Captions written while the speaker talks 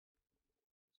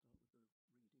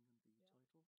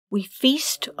We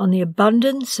feast on the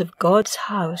abundance of God's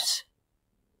house.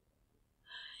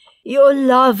 Your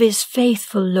love is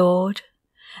faithful, Lord,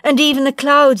 and even the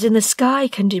clouds in the sky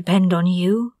can depend on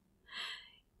you.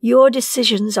 Your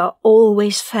decisions are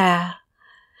always fair.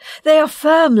 They are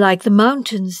firm like the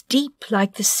mountains, deep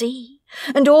like the sea,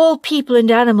 and all people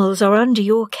and animals are under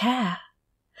your care.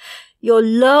 Your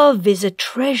love is a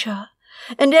treasure,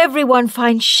 and everyone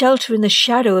finds shelter in the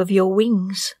shadow of your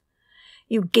wings.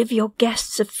 You give your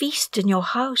guests a feast in your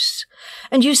house,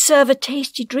 and you serve a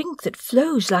tasty drink that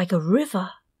flows like a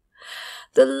river.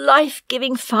 The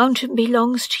life-giving fountain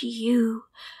belongs to you,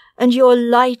 and your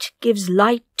light gives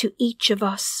light to each of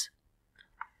us.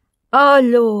 Our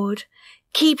Lord,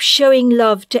 keep showing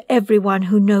love to everyone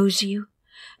who knows you,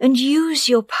 and use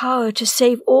your power to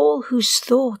save all whose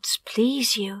thoughts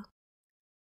please you.